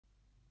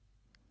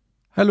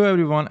Hello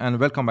everyone and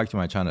welcome back to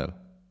my channel.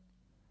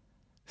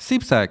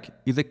 Sipsak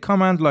is a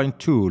command line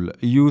tool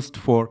used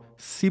for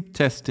SIP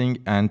testing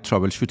and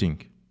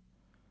troubleshooting.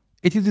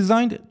 It is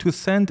designed to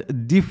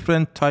send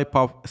different type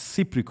of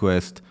SIP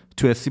requests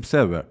to a SIP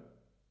server.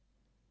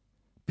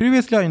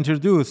 Previously I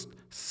introduced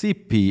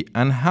SIP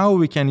and how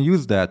we can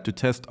use that to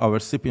test our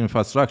SIP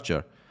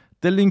infrastructure.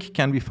 The link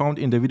can be found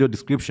in the video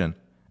description,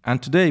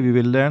 and today we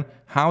will learn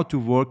how to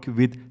work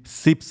with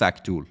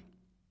Sipsak tool.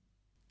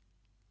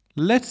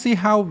 Let's see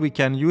how we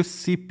can use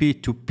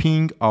CP to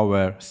ping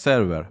our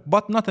server,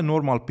 but not a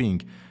normal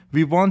ping.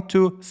 We want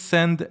to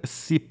send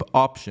SIP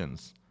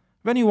options.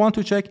 When you want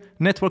to check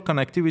network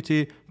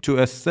connectivity to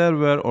a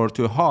server or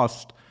to a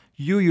host,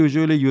 you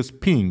usually use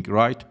ping,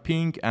 right?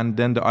 Ping and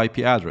then the IP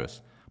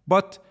address.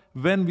 But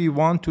when we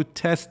want to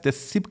test the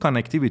SIP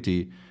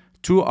connectivity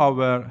to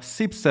our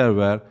SIP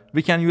server,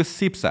 we can use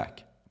Sipsak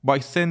by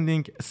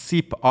sending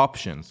SIP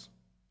options.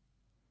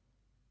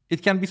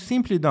 It can be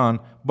simply done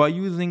by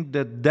using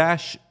the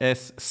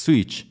 -s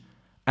switch,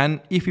 and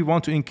if we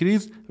want to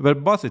increase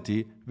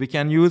verbosity, we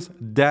can use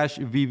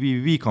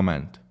 -vvv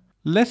command.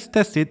 Let's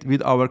test it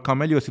with our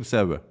Camellia SIP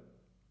server.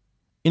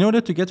 In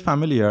order to get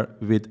familiar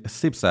with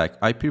Sipsak,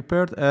 I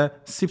prepared a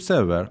SIP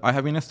server. I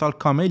have installed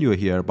Camellia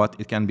here, but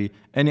it can be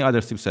any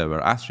other SIP server,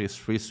 Asterisk,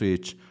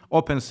 FreeSwitch,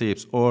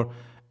 OpenSIPs, or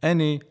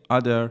any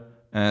other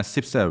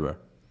SIP server.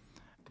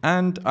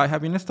 And I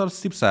have installed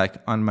Sipsak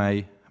on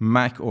my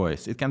Mac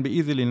OS. It can be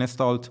easily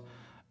installed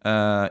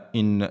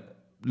in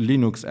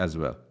Linux as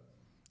well.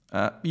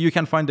 You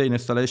can find the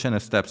installation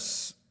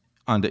steps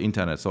on the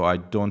internet, so I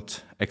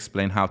don't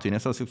explain how to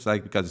install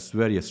Sipsak because it's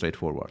very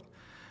straightforward.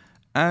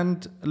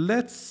 And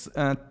let's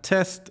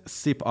test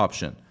SIP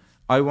option.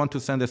 I want to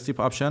send a SIP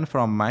option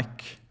from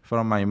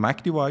my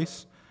Mac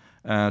device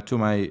to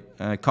my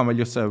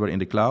Camellia server in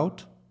the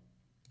cloud,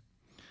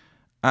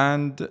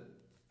 and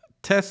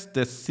test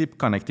the SIP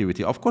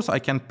connectivity. Of course, I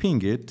can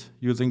ping it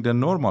using the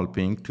normal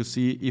ping to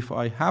see if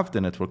I have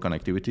the network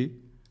connectivity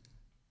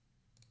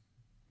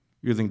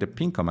using the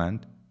ping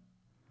command.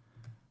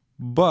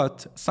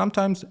 But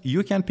sometimes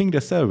you can ping the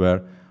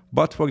server,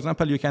 but for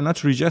example, you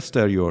cannot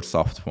register your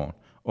soft phone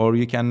or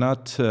you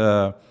cannot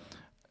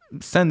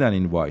send an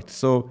invite.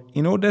 So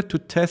in order to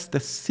test the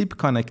SIP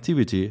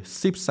connectivity,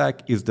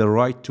 Sipsak is the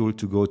right tool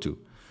to go to.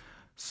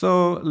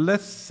 So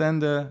let's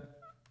send a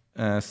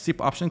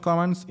SIP option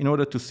commands. In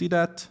order to see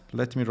that,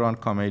 let me run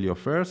Camellia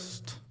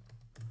first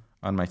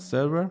on my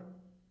server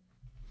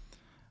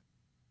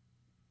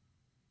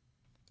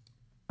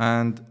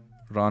and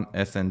run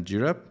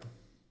snggrep.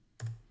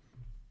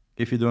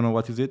 If you don't know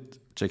what is it,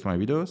 check my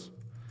videos.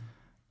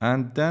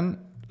 And then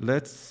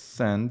let's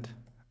send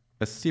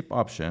a SIP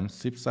option,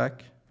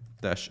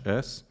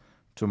 sipsak-s,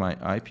 to my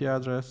IP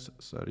address.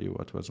 Sorry,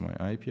 what was my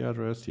IP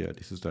address? Yeah,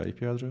 this is the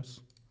IP address.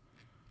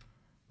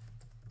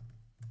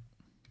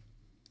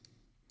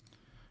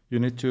 You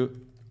need to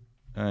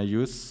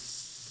use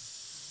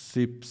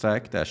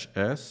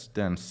sipsak-s,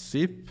 then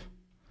SIP,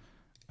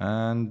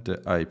 and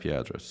the IP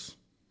address.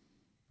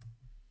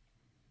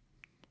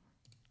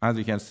 As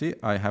you can see,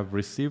 I have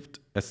received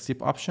a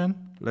SIP option.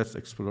 Let's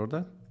explore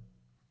that.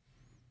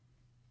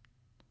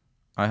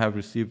 I have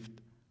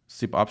received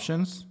SIP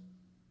options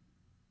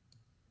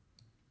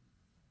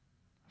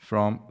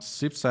from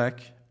Sipsak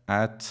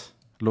at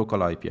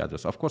local IP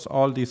address. Of course,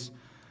 all these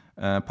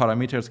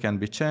parameters can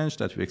be changed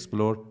that we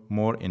explore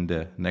more in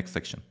the next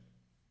section.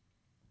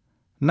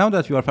 Now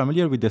that you are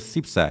familiar with the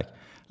Sipsak,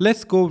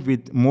 let's go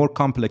with more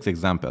complex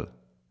example.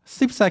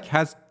 Sipsak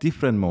has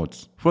different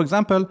modes. For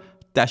example,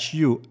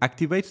 -u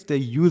activates the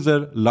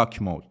user lock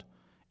mode.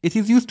 It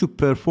is used to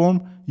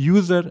perform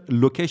user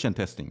location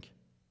testing.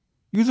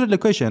 User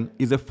location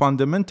is a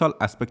fundamental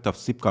aspect of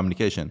SIP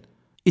communication.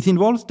 It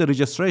involves the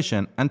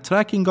registration and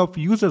tracking of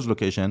user's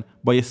location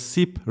by a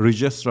SIP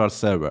registrar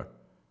server.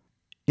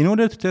 In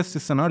order to test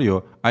this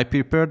scenario, I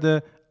prepared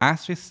the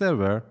Asterisk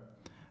server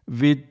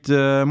with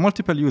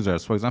multiple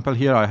users. For example,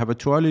 here I have a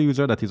trial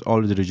user that is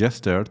already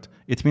registered.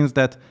 It means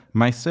that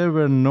my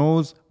server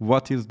knows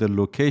what is the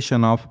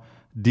location of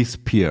this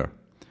peer.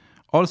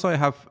 Also, I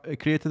have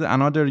created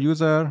another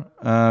user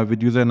with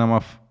username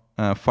of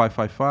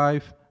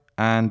 555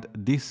 and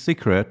this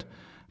secret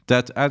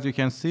that, as you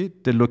can see,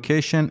 the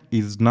location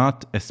is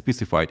not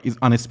specified, is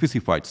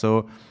unspecified.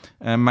 So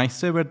my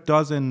server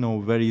doesn't know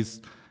where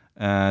is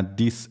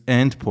this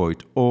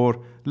endpoint, or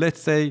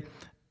let's say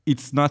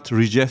it's not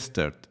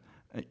registered.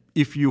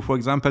 If you, for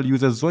example,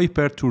 use a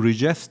Zoiper to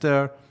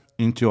register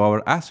into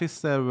our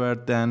Asterisk server,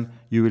 then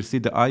you will see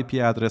the IP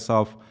address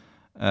of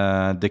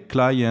the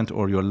client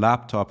or your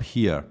laptop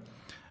here.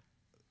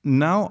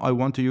 Now I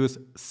want to use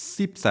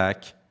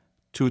Sipsak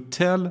to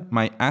tell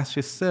my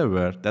Asterisk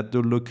server that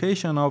the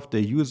location of the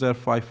user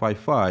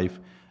 555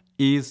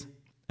 is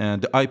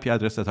the IP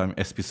address that I'm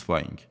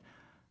specifying.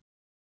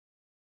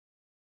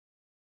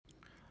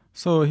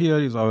 So here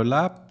is our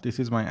lab. This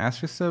is my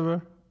Asterisk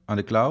server on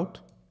the cloud.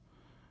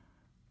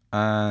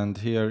 And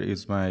here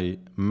is my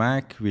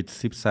Mac with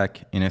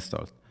Sipsak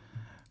installed.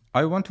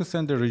 I want to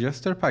send a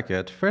register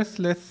packet. First,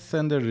 let's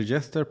send a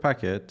register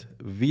packet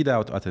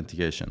without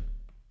authentication.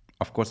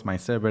 Of course, my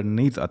server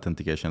needs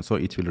authentication, so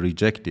it will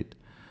reject it.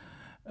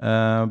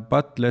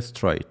 But let's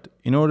try it.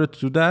 In order to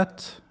do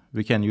that,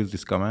 we can use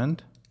this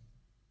command,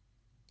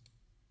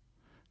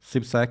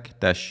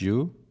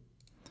 sipsak-u,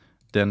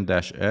 then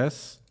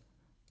 -s,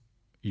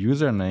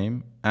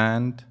 username,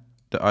 and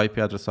the IP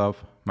address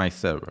of my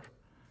server.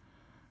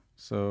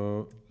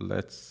 So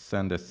let's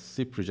send a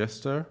SIP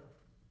register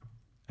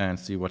and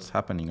see what's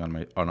happening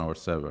on our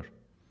server.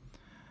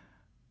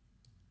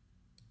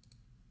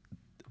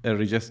 A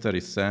register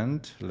is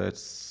sent.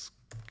 Let's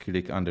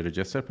click on the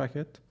register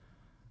packet.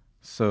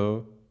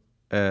 So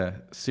a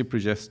SIP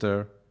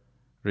register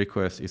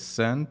request is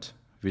sent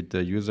with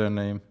the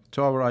username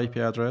to our IP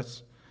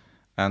address.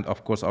 And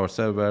of course, our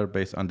server,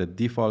 based on the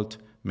default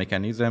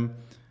mechanism,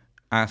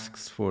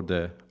 asks for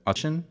the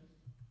option.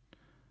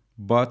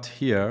 But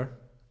here,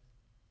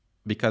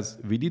 because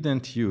we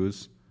didn't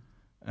use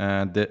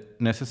the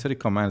necessary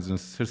commands,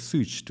 necessary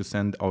switch to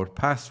send our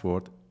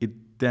password, it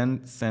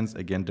then sends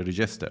again the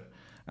register.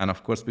 And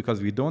of course,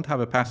 because we don't have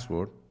a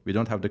password, we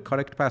don't have the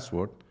correct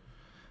password,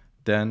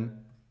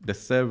 then the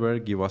server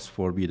gives us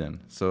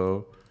forbidden.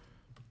 So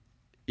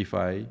if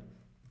I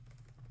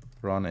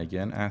run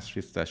again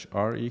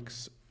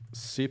 *rx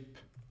sip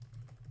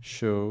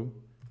show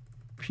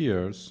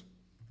peers,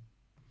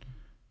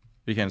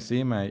 you can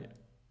see my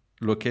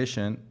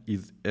location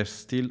is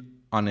still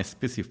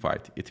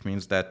unspecified. It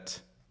means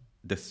that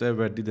the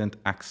server didn't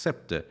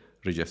accept the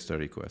register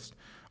request.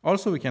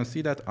 Also, we can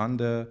see that on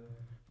the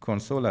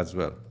console as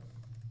well.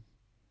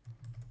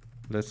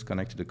 Let's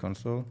connect to the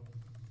console.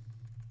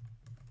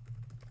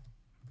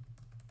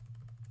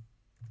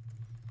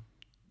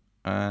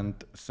 And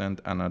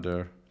send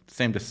another,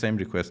 the same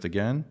request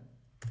again.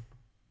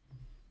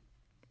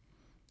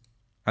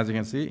 As you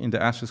can see, in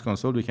the Asterisk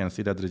console, we can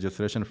see that the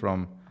registration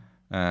from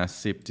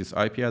SIP this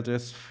IP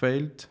address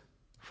failed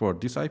for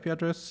this IP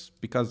address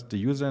because the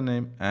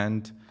username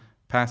and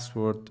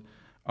password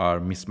are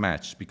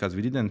mismatched because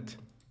we didn't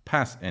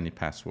pass any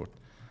password.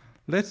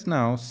 Let's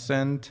now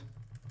send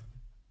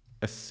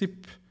a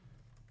SIP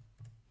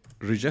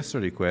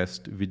register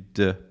request with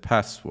the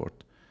password.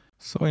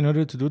 So in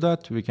order to do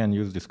that, we can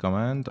use this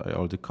command. I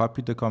already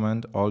copied the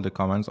command. All the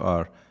commands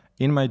are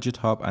in my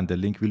GitHub, and the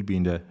link will be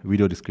in the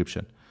video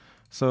description.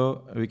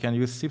 So we can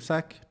use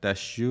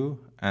sipsak-u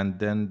and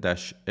then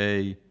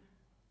 -a,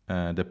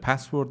 the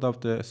password of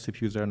the SIP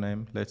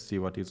username. Let's see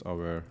what is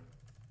our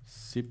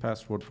SIP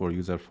password for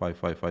user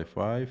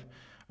 5555.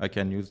 I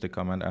can use the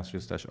command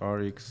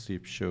 *rx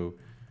sip show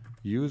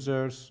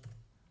users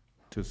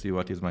to see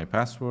what is my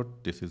password.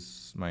 This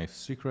is my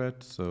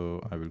secret,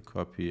 so I will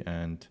copy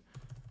and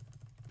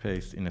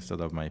paste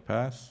instead of my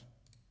pass.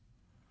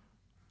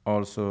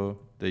 Also,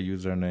 the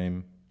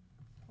username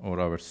or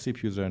our SIP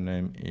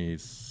username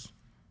is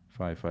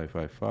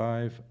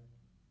 5555.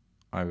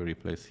 I will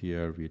replace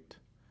here with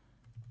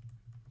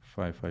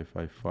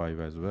 5555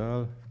 as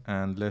well.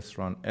 And let's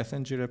run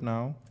snggrep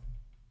now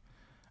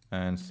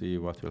and see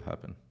what will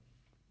happen.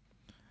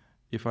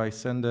 If I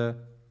send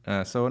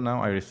so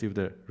now I received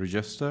the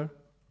register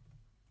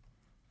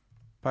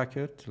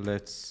packet.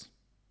 Let's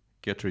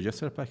get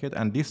register packet.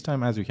 And this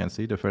time, as you can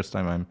see, the first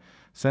time I'm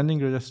sending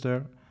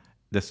register,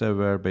 the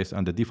server, based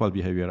on the default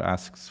behavior,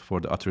 asks for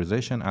the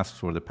authorization, asks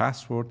for the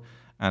password.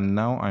 And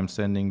now I'm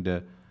sending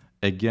the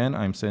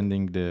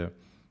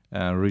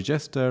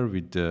register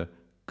with the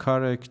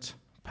correct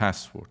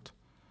password.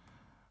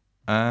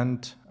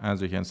 And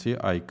as you can see,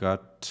 I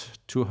got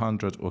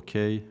 200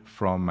 OK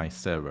from my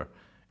server.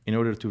 In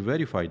order to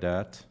verify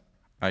that,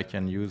 I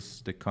can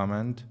use the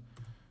command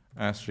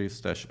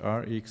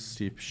 *rx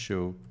sip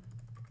show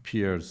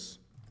peers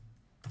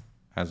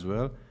as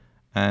well.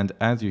 And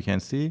as you can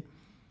see,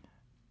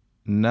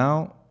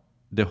 now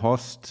the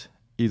host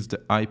is the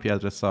IP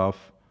address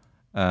of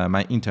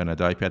my internet,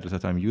 the IP address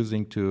that I'm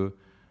using to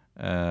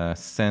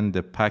send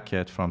the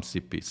packet from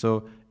SIP.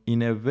 So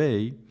in a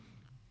way,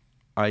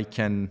 I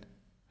can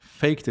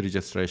fake the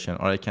registration,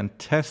 or I can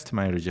test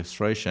my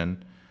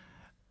registration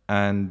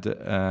and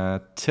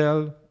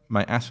tell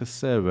my Asterisk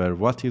server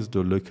what is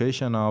the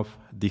location of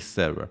this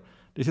server.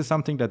 This is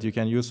something that you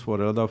can use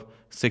for a lot of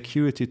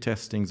security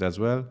testings as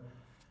well.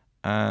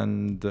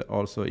 And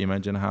also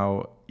imagine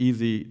how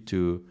easy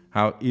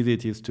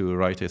it is to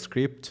write a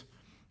script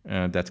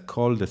that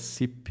call the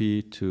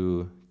SIP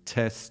to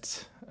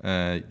test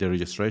the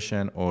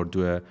registration or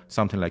do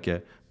something like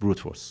a brute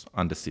force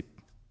on the SIP.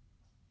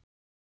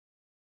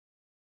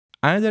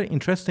 Another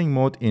interesting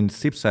mode in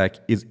Sipsak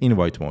is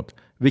invite mode.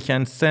 We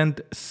can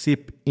send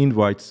SIP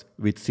invites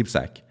with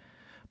Sipsak.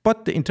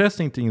 But the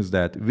interesting thing is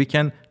that we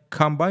can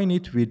combine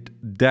it with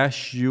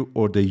 -u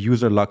or the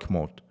user lock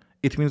mode.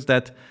 It means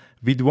that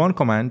with one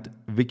command,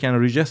 we can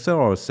register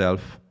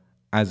ourselves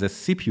as a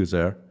SIP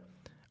user,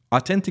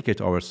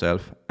 authenticate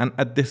ourselves, and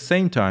at the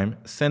same time,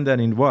 send an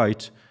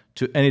invite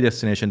to any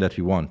destination that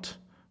we want.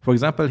 For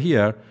example,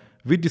 here,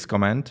 with this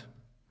command,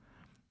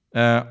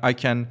 I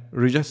can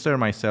register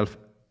myself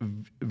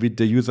with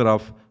the user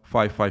of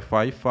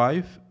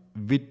 5555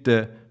 with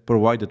the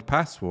provided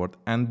password,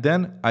 and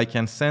then I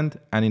can send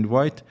an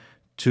invite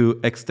to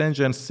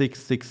extension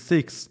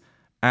 666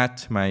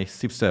 at my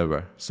SIP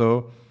server.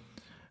 So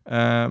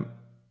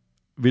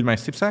with my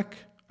Sipsak,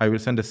 I will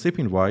send a SIP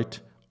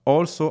invite.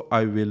 Also,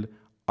 I will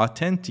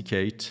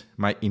authenticate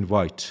my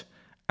invite,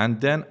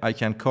 and then I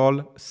can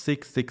call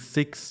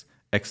 666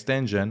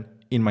 extension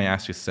in my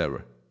Asterisk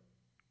server.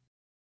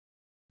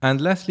 And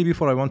lastly,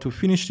 before I want to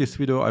finish this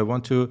video, I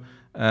want to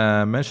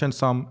mention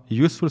some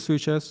useful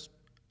switches.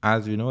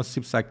 As you know,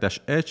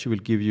 Sipsak-H will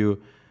give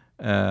you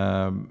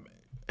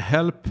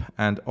help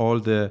and all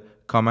the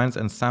commands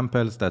and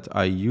samples that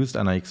I used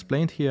and I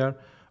explained here.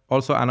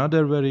 Also,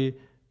 another very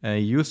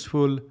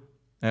useful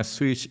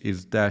switch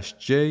is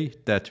 -J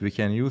that we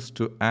can use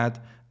to add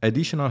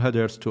additional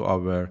headers to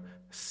our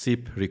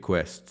SIP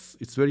requests.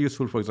 It's very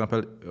useful, for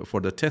example,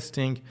 for the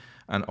testing,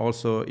 and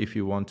also if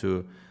you want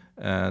to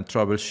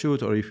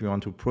troubleshoot, or if you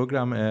want to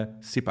program a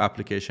SIP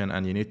application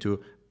and you need to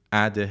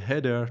add a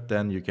header,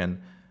 then you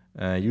can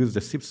use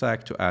the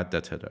Sipsak to add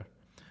that header.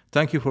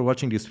 Thank you for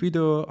watching this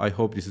video. I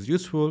hope this is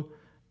useful,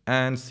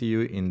 and see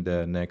you in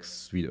the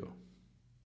next video.